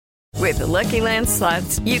With the Lucky Land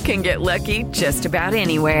Slots, you can get lucky just about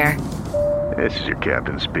anywhere. This is your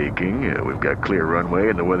captain speaking. We've got clear runway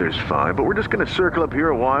and the weather's fine, but we're just going to circle up here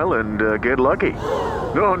a while and get lucky.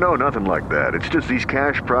 No, nothing like that. It's just these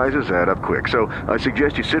cash prizes add up quick. So I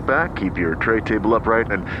suggest you sit back, keep your tray table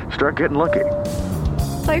upright, and start getting lucky.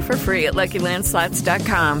 Play for free at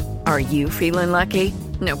LuckyLandSlots.com. Are you feeling lucky?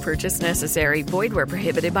 No purchase necessary. Void where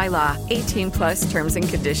prohibited by law. 18+ terms and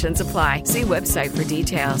conditions apply. See website for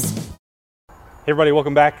details. Hey everybody,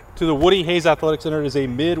 welcome back to the Woody Hayes Athletic Center. It is a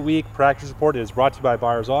midweek practice report. It is brought to you by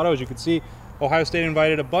Buyers Auto. As you can see, Ohio State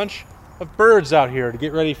invited a bunch of birds out here to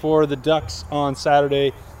get ready for the Ducks on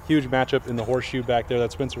Saturday. Huge matchup in the horseshoe back there.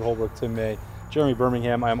 That's Spencer Holbrook, Tim May, Jeremy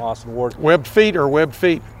Birmingham. I am Austin Ward. Webbed feet or webbed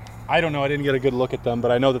feet? I don't know. I didn't get a good look at them, but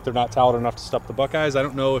I know that they're not talented enough to stop the Buckeyes. I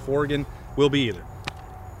don't know if Oregon will be either.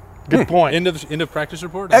 Good point. End of practice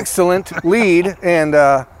report. Excellent lead,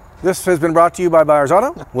 and this has been brought to you by Buyers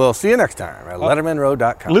Auto. We'll see you next time at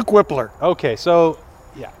LettermanRoad.com. Luke Whippler. Okay, so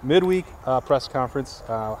yeah, midweek press conference,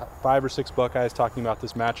 5 or 6 Buckeyes talking about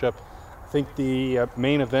this matchup. I think the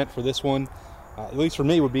main event for this one, at least for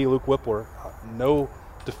me, would be Luke Whippler. No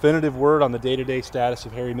definitive word on the day-to-day status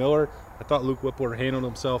of Harry Miller. I thought Luke Whippler handled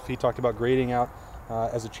himself. He talked about grading out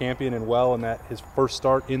as a champion and well, and that his first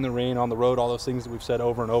start in the rain on the road, all those things that we've said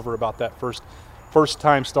over and over about that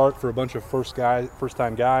first-time start for a bunch of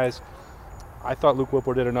first-time guys. I thought Luke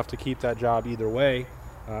Whippler did enough to keep that job either way,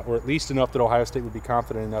 or at least enough that Ohio State would be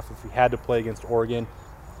confident enough if he had to play against Oregon.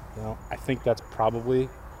 I think that's probably,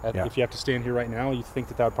 if you have to stand here right now, you think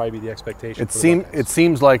that would probably be the expectation. It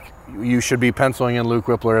seems like you should be penciling in Luke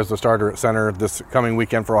Whippler as the starter at center this coming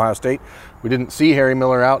weekend for Ohio State. We didn't see Harry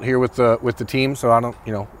Miller out here with the team, so I don't,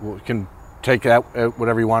 we can take that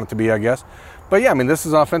whatever you want it to be, I guess. But yeah, I mean, this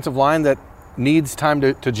is an offensive line that needs time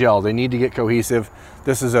to gel. They need to get cohesive.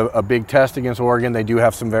 This is a big test against Oregon. They do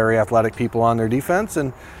have some very athletic people on their defense,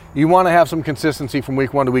 and you want to have some consistency from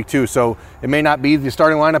week 1 to week 2. So it may not be the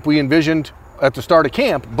starting lineup we envisioned at the start of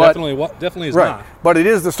camp, but definitely is right. not. But it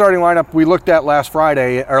is the starting lineup we looked at last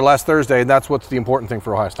Thursday, and that's what's the important thing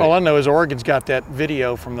for Ohio State. All I know is Oregon's got that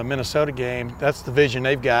video from the Minnesota game. That's the vision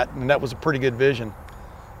they've got, and that was a pretty good vision.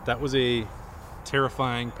 That was a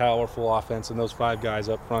terrifying, powerful offense, and those 5 guys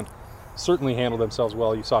up front certainly handled themselves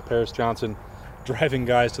well. You saw Paris Johnson driving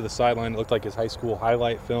guys to the sideline. It looked like his high school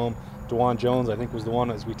highlight film. DeJuan Jones, I think, was the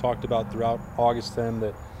one, as we talked about throughout August 10,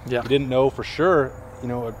 that you didn't know for sure.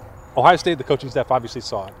 Ohio State, the coaching staff obviously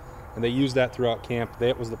saw it, and they used that throughout camp.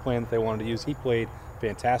 That was the plan that they wanted to use. He played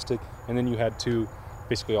fantastic, and then you had 2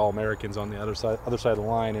 basically All-Americans on the other side of the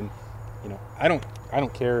line. And I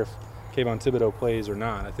don't care if Kayvon Thibodeau plays or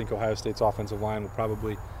not. I think Ohio State's offensive line will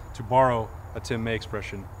probably, to borrow a Tim May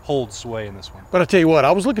expression, hold sway in this one. But I tell you what,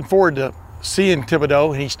 I was looking forward to seeing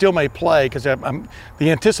Thibodeau, and he still may play because the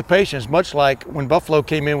anticipation is much like when Buffalo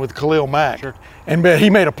came in with Khalil Mack. Sure. And he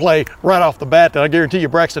made a play right off the bat that I guarantee you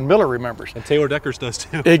Braxton Miller remembers. And Taylor Deckers does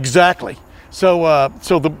too. Exactly. So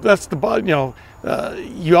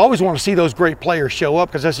you always want to see those great players show up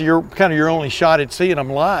because that's your only shot at seeing them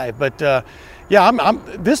live. But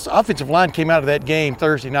this offensive line came out of that game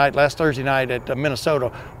last Thursday night at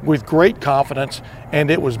Minnesota with great confidence, and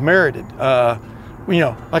it was merited.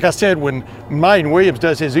 Like I said, when Mayan Williams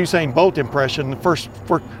does his Usain Bolt impression, the first,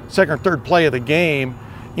 second, or third play of the game,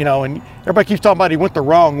 and everybody keeps talking about he went the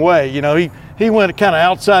wrong way. He went kind of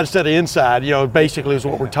outside instead of inside. Basically is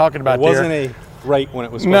what we're talking about. It wasn't a right when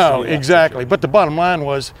it was supposed to be. No, exactly. But the bottom line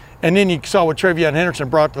was, and then you saw what Travion Henderson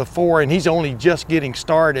brought to the fore, and he's only just getting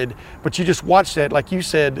started. But you just watched that, like you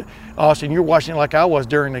said, Austin. You're watching it like I was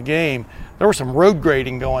during the game. There was some road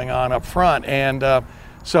grading going on up front, and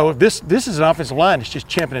so this is an offensive line that's just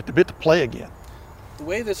champing at the bit to play again. The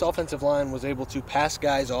way this offensive line was able to pass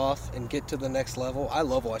guys off and get to the next level, I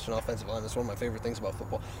love watching offensive line. That's one of my favorite things about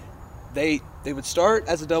football. They would start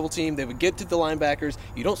as a double team. They would get to the linebackers.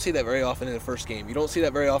 You don't see that very often in the first game. You don't see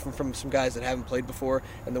that very often from some guys that haven't played before.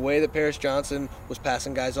 And the way that Paris Johnson was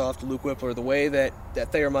passing guys off to Luke Whippler, the way that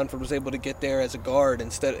Thayer Munford was able to get there as a guard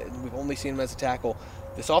instead, we've only seen him as a tackle.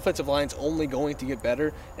 This offensive line's only going to get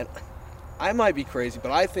better. And I might be crazy, but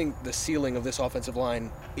I think the ceiling of this offensive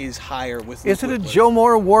line is higher with Luke Is it a Whippler. Joe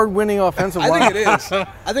Moore award-winning offensive line? I think it is.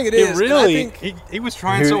 I think it is. Really? He was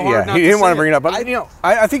trying so hard not to he didn't want to say bring it up. But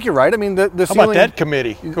I think you're right. I mean, the How ceiling, about that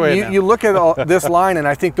committee? Go ahead you look at this line, and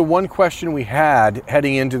I think the one question we had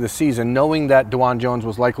heading into the season, knowing that DeJuan Jones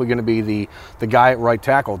was likely going to be the guy at right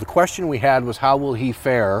tackle, the question we had was how will he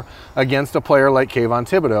fare against a player like Kayvon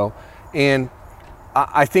Thibodeau? And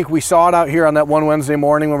I think we saw it out here on that one Wednesday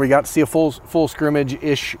morning when we got to see a full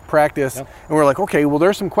scrimmage-ish practice, and we're like, okay, well,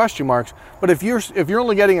 there's some question marks. But if you're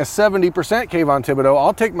only getting a 70% Kayvon Thibodeau,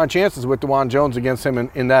 I'll take my chances with DeJuan Jones against him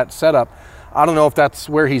in that setup. I don't know if that's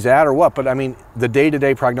where he's at or what, but I mean, the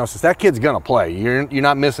day-to-day prognosis, that kid's going to play. You're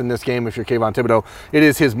not missing this game if you're Kayvon Thibodeau. It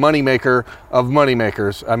is his moneymaker of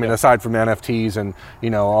moneymakers. I mean, aside from NFTs and,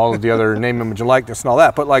 all of the other name, image, and likeness and all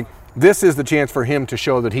that. But, like, this is the chance for him to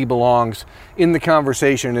show that he belongs in the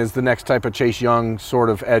conversation as the next type of Chase Young sort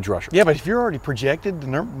of edge rusher. Yeah, but if you're already projected,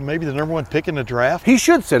 maybe the number one pick in the draft. He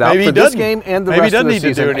should sit out for this game and the rest of the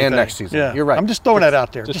season and next season. Yeah. You're right. I'm just throwing that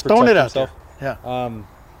out there. Just throwing it out there. Yeah.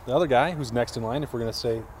 The other guy who's next in line, if we're going to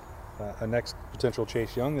say a next potential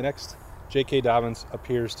Chase Young, the next J.K. Dobbins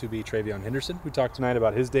appears to be Travion Henderson. We talked tonight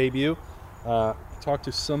about his debut. Talked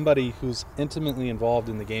to somebody who's intimately involved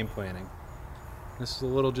in the game planning. This is a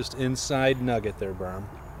little just inside nugget there, Berm.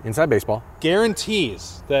 Inside baseball.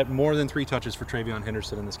 Guarantees that more than 3 touches for Travion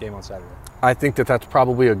Henderson in this game on Saturday. I think that's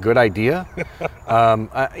probably a good idea.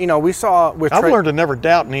 We saw with I've learned to never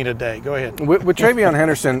doubt Nina Day. Go ahead. With Travion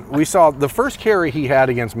Henderson, we saw the first carry he had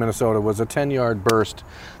against Minnesota was a 10-yard burst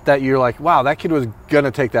that you're like, wow, that kid was going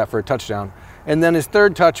to take that for a touchdown. And then his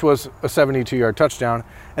third touch was a 72-yard touchdown.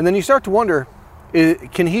 And then you start to wonder,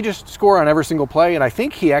 can he just score on every single play? And I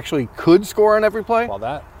think he actually could score on every play. Well,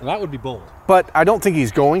 that would be bold. But I don't think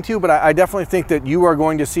he's going to. But I definitely think that you are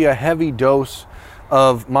going to see a heavy dose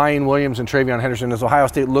of Mayan Williams and Travion Henderson as Ohio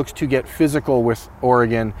State looks to get physical with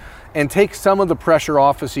Oregon and take some of the pressure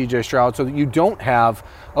off of C.J. Stroud so that you don't have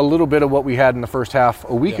a little bit of what we had in the first half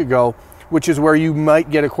a week ago, which is where you might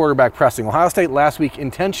get a quarterback pressing. Ohio State last week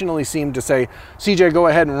intentionally seemed to say, CJ, go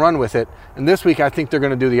ahead and run with it. And this week I think they're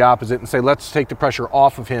going to do the opposite and say, let's take the pressure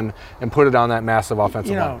off of him and put it on that massive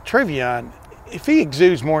offensive line. Travion, if he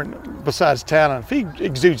exudes more besides talent, if he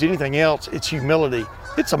exudes anything else, it's humility.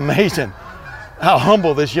 It's amazing how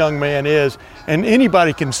humble this young man is. And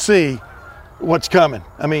anybody can see what's coming.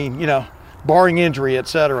 I mean, barring injury, et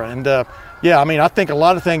cetera. And, I think a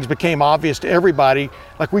lot of things became obvious to everybody,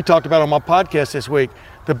 like we talked about on my podcast this week.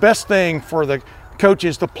 The best thing for the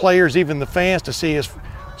coaches, the players, even the fans to see is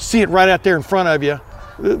see it right out there in front of you.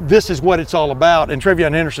 This is what it's all about. And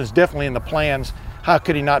Travion Henderson is definitely in the plans. How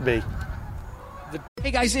could he not be?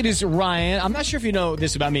 Hey guys, it is Ryan. I'm not sure if you know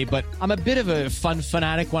this about me, but I'm a bit of a fun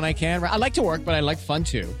fanatic when I can. I like to work, but I like fun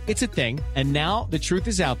too. It's a thing. And now the truth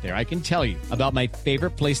is out there. I can tell you about my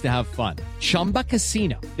favorite place to have fun. Chumba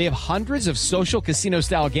Casino. They have hundreds of social casino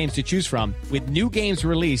style games to choose from with new games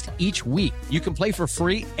released each week. You can play for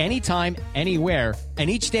free anytime, anywhere. And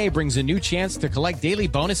each day brings a new chance to collect daily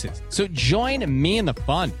bonuses. So join me in the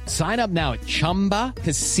fun. Sign up now at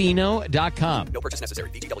ChumbaCasino.com. No purchase necessary.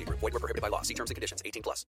 VGW. Void where prohibited by law. See terms and conditions.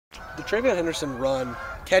 18+. The Travion Henderson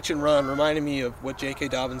catch and run, reminded me of what J.K.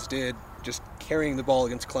 Dobbins did just carrying the ball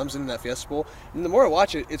against Clemson in that Fiesta Bowl. And the more I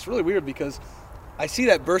watch it, it's really weird because I see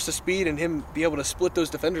that burst of speed and him be able to split those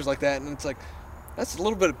defenders like that, and it's like, that's a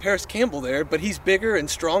little bit of Paris Campbell there, but he's bigger and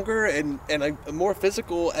stronger and more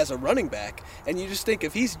physical as a running back. And you just think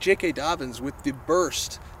if he's J.K. Dobbins with the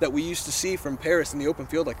burst that we used to see from Paris in the open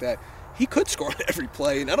field like that, he could score on every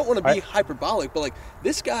play. And I don't want to be hyperbolic, but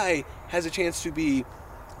this guy has a chance to be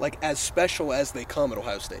as special as they come at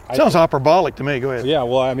Ohio State. Sounds hyperbolic to me. Go ahead. Yeah,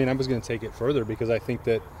 well, I was going to take it further because I think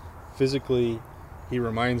that physically he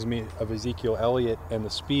reminds me of Ezekiel Elliott, and the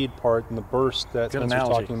speed part and the burst that Spencer's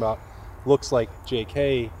talking about looks like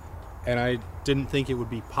JK, and I didn't think it would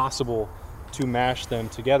be possible to mash them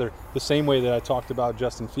together the same way that I talked about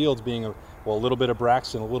Justin Fields being a little bit of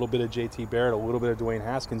Braxton, a little bit of JT Barrett, a little bit of Dwayne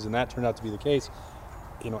Haskins, and that turned out to be the case.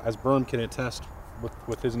 As Berm can attest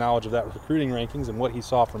with his knowledge of that recruiting rankings and what he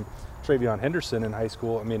saw from Travion Henderson in high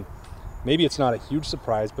school, maybe it's not a huge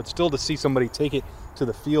surprise, but still to see somebody take it to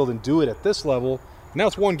the field and do it at this level. Now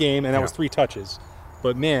it's one game and that was 3 touches,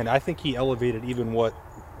 but man, I think he elevated even what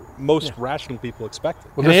most rational people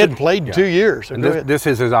expected. Well, he hadn't played in 2 years. So and this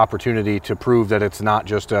is his opportunity to prove that it's not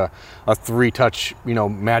just a 3-touch,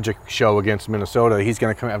 magic show against Minnesota. He's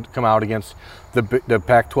going to come out against the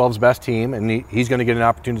Pac-12's best team, and he's going to get an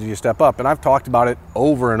opportunity to step up. And I've talked about it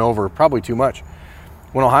over and over, probably too much.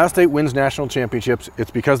 When Ohio State wins national championships,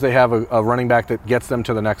 it's because they have a running back that gets them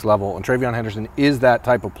to the next level, and Travion Henderson is that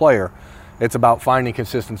type of player. It's about finding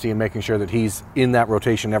consistency and making sure that he's in that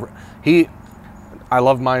rotation. I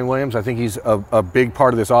love Mayan Williams. I think he's a big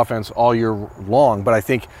part of this offense all year long. But I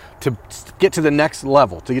think to get to the next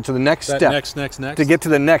level, to get to the next step, to get to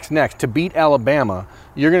the next, to beat Alabama,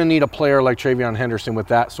 you're going to need a player like Travion Henderson with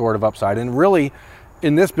that sort of upside. And really,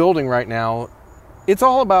 in this building right now, it's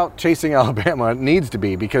all about chasing Alabama. It needs to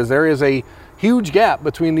be, because there is a huge gap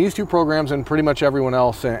between these two programs and pretty much everyone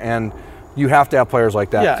else, and you have to have players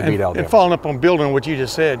like that to beat Alabama. And following up on building on what you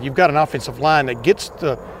just said, you've got an offensive line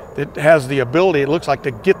that has the ability, it looks like,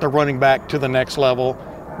 to get the running back to the next level.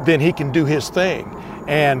 Then he can do his thing.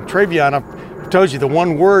 And Travion, I've told you, the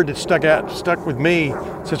one word that stuck with me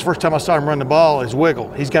since the first time I saw him run the ball is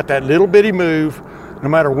wiggle. He's got that little bitty move. No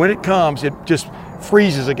matter when it comes, it just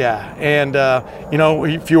freezes a guy. And,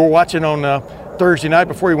 if you were watching on Thursday night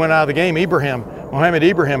before he went out of the game, Mohamed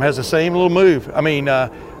Ibrahim has the same little move. I mean,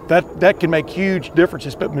 that can make huge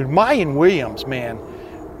differences. But Mayan Williams, man,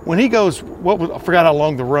 when he goes, I forgot how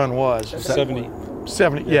long the run was.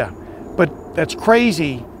 70, yeah. But that's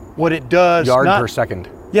crazy what it does. Yard per second.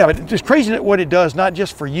 Yeah, but it's crazy what it does, not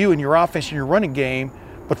just for you and your offense and your running game,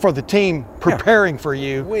 but for the team preparing for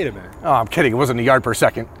you. Wait a minute. Oh, I'm kidding. It wasn't a yard per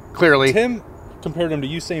second, clearly. Tim compared him to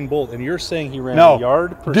Usain Bolt, and you're saying he ran a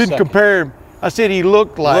yard per second. Didn't compare him. I said he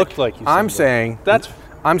looked like Usain Bolt.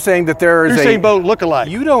 I'm saying that there is Usain Bolt look-alike.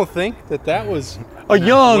 You don't think that was a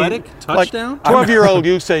young athletic touchdown? 12-year-old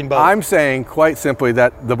Usain Bolt. I'm saying quite simply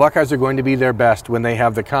that the Buckeyes are going to be their best when they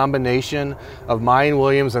have the combination of Mayan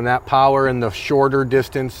Williams and that power and the shorter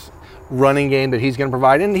distance running game that he's going to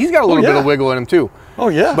provide. And he's got a little bit of wiggle in him too. Oh,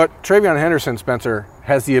 yeah. But Travion Henderson, Spencer,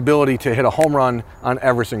 has the ability to hit a home run on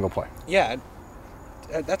every single play. Yeah,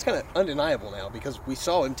 that's kind of undeniable now, because we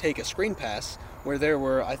saw him take a screen pass where there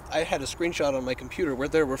were, I had a screenshot on my computer where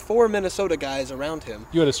there were 4 Minnesota guys around him.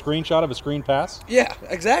 You had a screenshot of a screen pass? Yeah,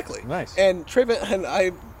 exactly. Nice. And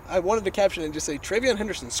I wanted to caption and just say Travion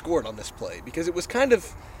Henderson scored on this play, because it was kind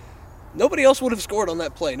of, nobody else would have scored on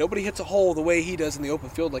that play. Nobody hits a hole the way he does in the open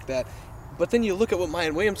field like that. But then you look at what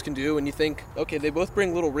Mayan Williams can do, and you think, okay, they both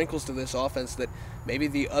bring little wrinkles to this offense that maybe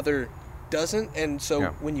the other doesn't. And so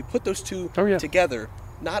when you put those two together,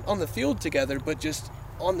 not on the field together, but just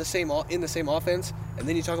in the same offense, and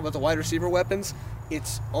then you talk about the wide receiver weapons,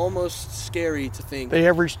 it's almost scary to think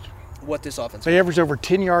what this offense. They averaged over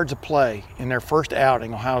 10 yards a play in their first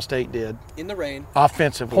outing. Ohio State did in the rain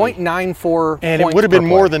offensively. 0.94, and it would have been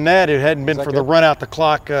more than that if it hadn't been for the run out the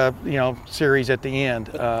clock, series at the end.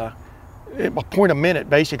 A point a minute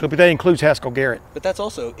basically, but that includes Haskell Garrett. But that's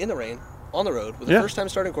also in the rain, on the road, with a first-time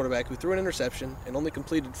starting quarterback who threw an interception and only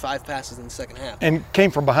completed 5 passes in the second half, and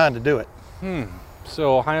came from behind to do it.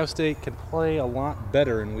 So Ohio State can play a lot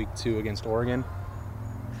better in week 2 against Oregon.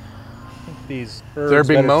 I think these birds they're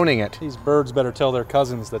bemoaning it. These birds better tell their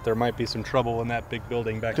cousins that there might be some trouble in that big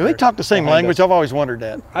building back there. Do they talk the same language? I've always wondered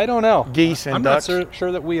that. I don't know. Geese and ducks. I'm not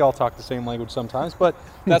sure that we all talk the same language sometimes, but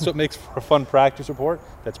that's what makes for a fun practice report.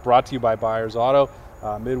 That's brought to you by Byers Auto.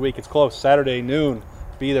 Midweek, it's close. Saturday noon.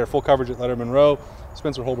 Be there. Full coverage at Letterman Row.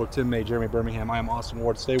 Spencer Holbrook, Tim May, Jeremy Birmingham. I am Austin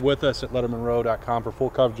Ward. Stay with us at LettermanRow.com for full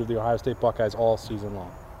coverage of the Ohio State Buckeyes all season long.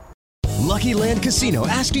 Lucky Land Casino,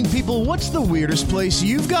 asking people, what's the weirdest place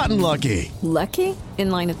you've gotten lucky? Lucky? In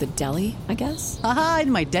line at the deli, I guess? Aha,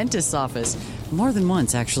 in my dentist's office. More than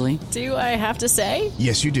once, actually. Do I have to say?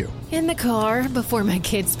 Yes, you do. In the car before my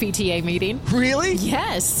kids' PTA meeting. Really?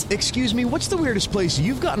 Yes. Excuse me, what's the weirdest place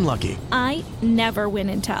you've gotten lucky? I never win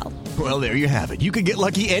and tell. Well, there you have it. You can get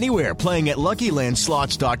lucky anywhere, playing at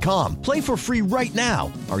LuckyLandSlots.com. Play for free right now.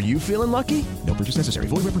 Are you feeling lucky? No purchase necessary.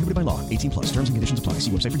 Void where prohibited by law. 18+. Terms and conditions apply.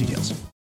 See website for details.